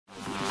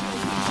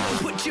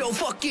Put your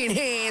fucking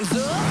hands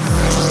up.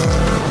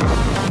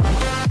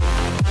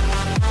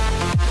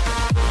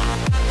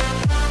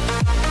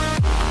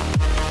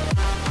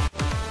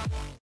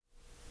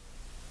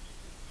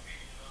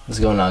 What's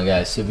going on,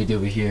 guys? Subi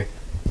Dooby here.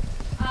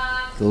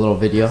 The little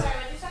video.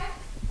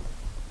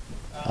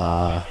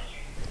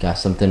 Got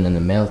something in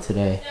the mail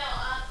today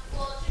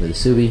for the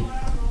Subi.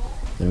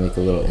 Gonna make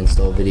a little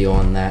install video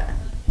on that.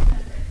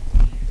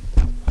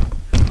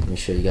 Let me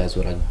show you guys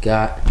what I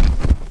got.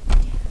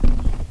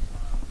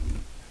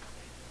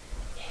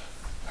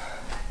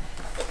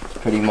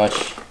 Pretty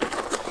much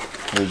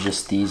they're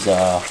just these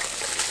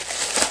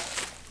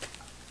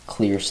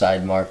clear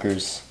side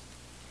markers.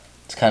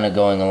 It's kind of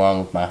going along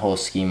with my whole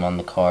scheme on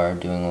the car,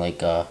 doing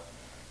like a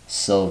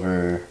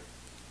silver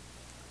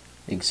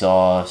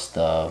exhaust,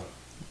 the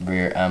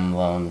rear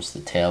emblems, the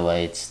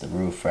taillights, the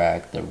roof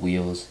rack, the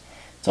wheels.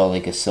 It's all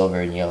like a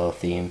silver and yellow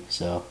theme,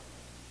 so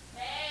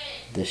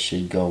this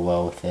should go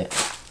well with it.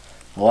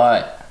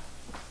 What?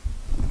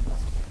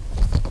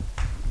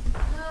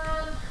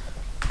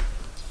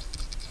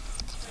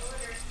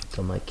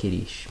 Got my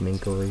kitty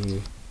Schmink over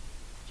here.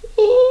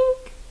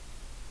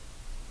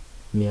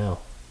 Meow.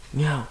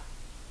 Meow.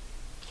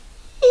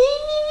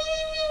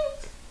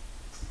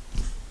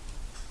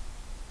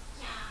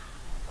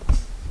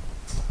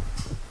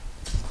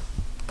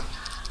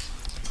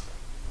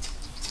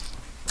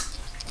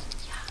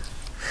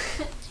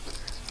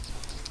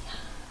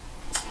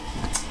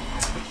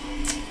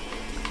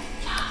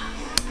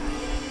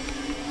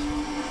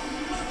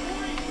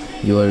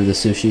 You ordered the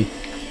sushi?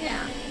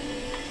 Yeah.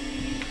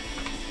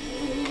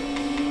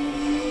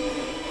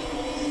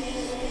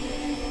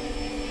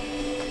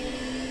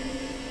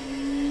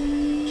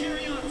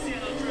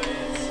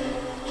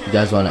 You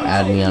guys want to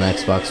add me on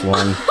Xbox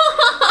One?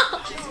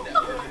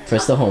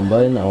 Press the home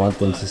button. I want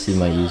them to see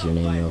my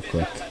username real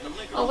quick.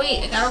 Oh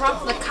wait, I gotta run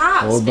for the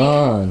cops. Hold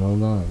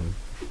on.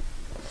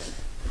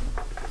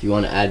 If you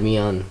want to add me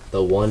on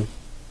the one,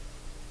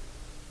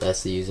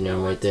 that's the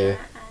username right there.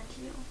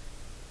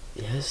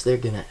 Yes, they're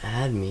gonna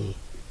add me.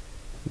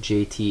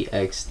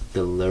 JTX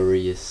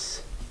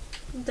Delirious.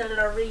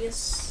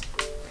 Delirious.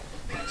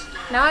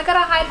 Now I gotta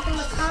hide from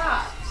the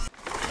cops.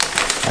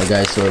 Alright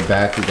guys, so we're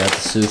back. We got the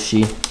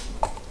sushi.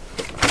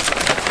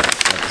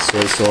 Got the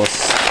soy sauce.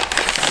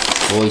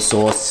 Soy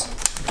sauce.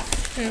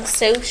 And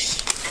sushi.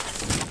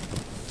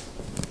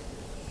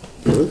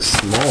 It looks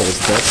small. Was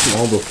that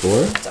small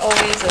before? It's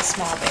always a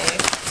small bag.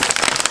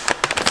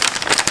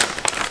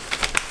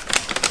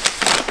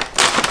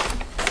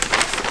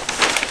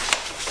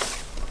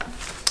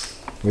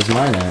 Where's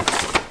mine at?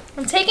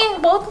 I'm taking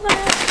both of them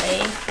out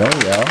today. There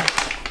we go.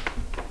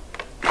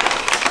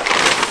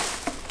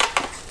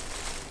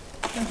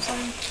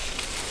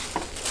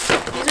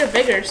 These are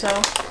bigger, so.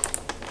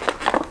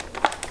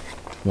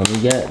 Let me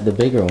get the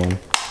bigger one.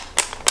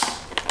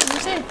 Let me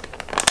see.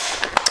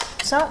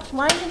 So,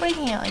 why are you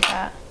breaking it like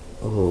that?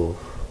 Oh.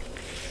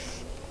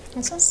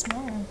 It's so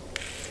small.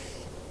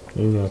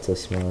 You know it's so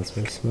small. That's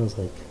what it smells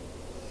like.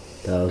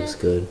 That looks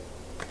good.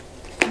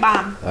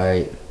 Bomb.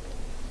 Alright.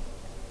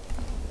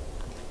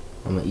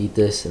 I'm gonna eat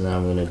this and then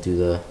I'm gonna do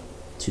the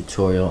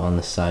tutorial on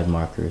the side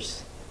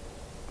markers.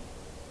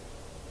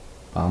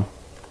 Bomb.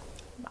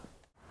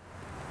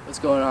 What's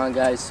going on,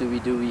 guys?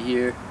 Subi Dooby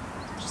here.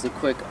 Just a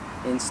quick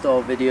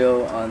install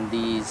video on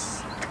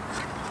these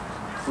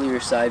clear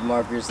side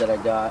markers that I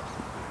got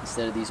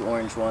instead of these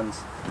orange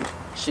ones.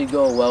 Should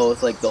go well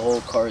with like the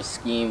whole car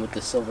scheme with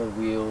the silver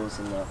wheels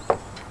and the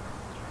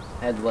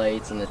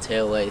headlights and the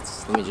tail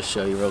lights. Let me just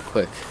show you real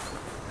quick.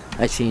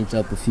 I changed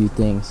up a few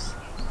things.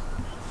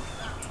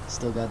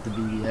 Still got the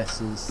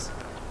BBS's.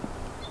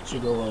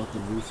 Should go well with the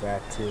roof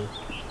rack too.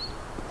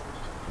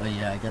 But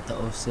yeah, I got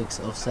the 06,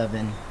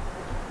 07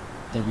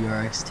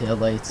 WRX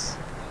taillights.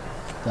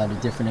 Got a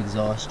different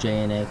exhaust,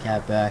 J&A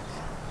catback.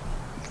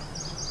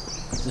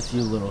 Just a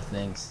few little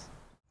things.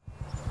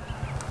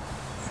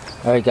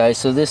 Alright guys,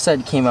 so this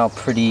side came out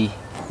pretty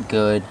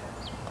good.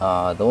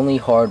 The only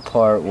hard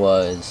part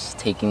was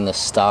taking the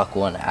stock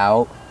one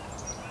out.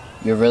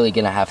 You're really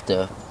gonna have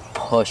to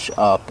push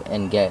up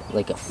and get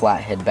like a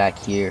flat head back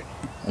here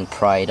and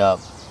pry it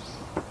up.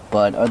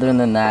 But other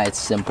than that, it's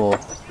simple.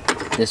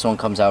 This one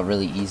comes out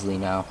really easily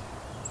now.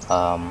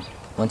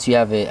 Once you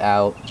have it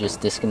out, just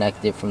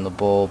disconnect it from the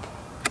bulb.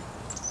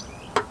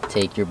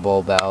 Take your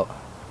bulb out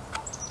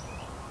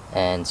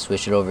and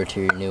switch it over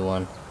to your new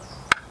one.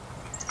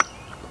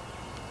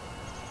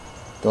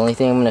 The only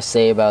thing I'm going to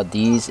say about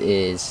these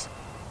is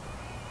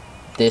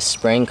this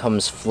spring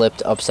comes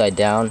flipped upside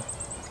down.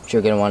 What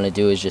you're going to want to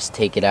do is just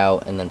take it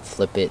out and then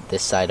flip it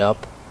this side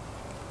up.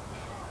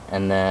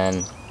 And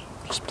then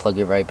just plug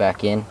it right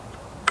back in.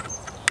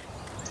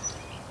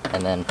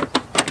 And then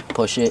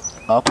push it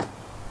up.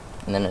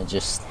 And then it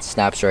just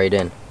snaps right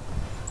in.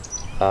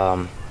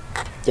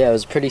 Yeah, it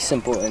was a pretty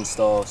simple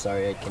install.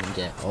 Sorry I couldn't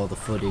get all the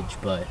footage,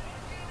 but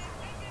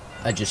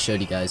I just showed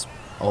you guys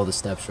all the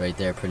steps right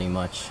there pretty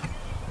much.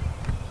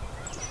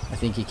 I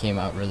think it came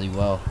out really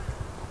well.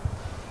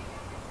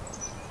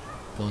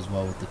 Goes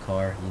well with the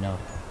car, you know.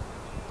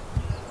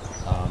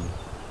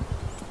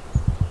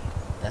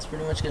 that's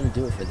pretty much gonna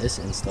do it for this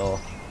install.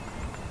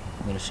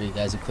 I'm gonna show you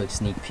guys a quick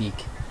sneak peek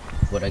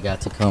of what I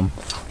got to come.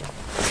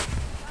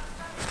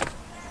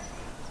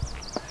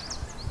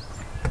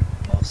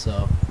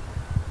 Also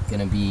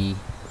gonna be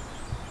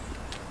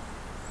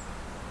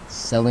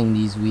selling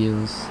these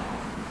wheels,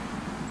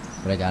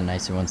 but I got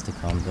nicer ones to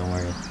come, don't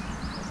worry.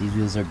 These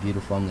wheels are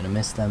beautiful. I'm gonna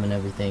miss them and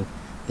everything.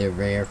 They're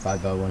rare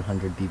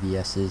 5x100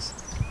 BBSs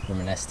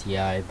from an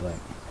STI, but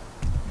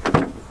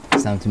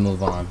it's time to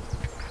move on.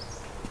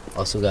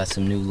 Also got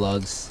some new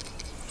lugs.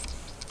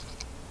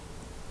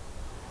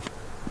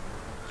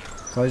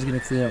 Car's gonna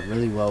clean up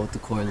really well with the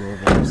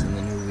coilovers and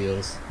the new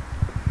wheels.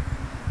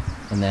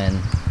 And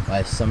then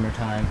by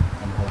summertime,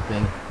 I'm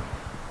hoping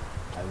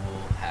I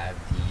will have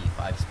the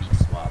 5-speed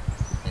swap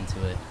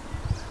into it.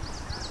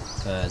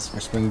 Because for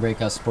spring break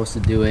I was supposed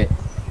to do it,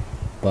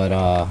 but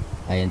I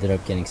ended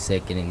up getting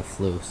sick, getting the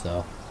flu,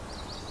 so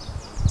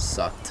it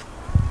sucked.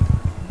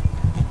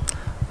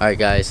 Alright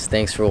guys,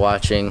 thanks for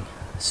watching.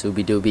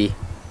 Subi Doobie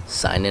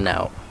signing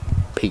out.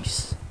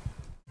 Peace.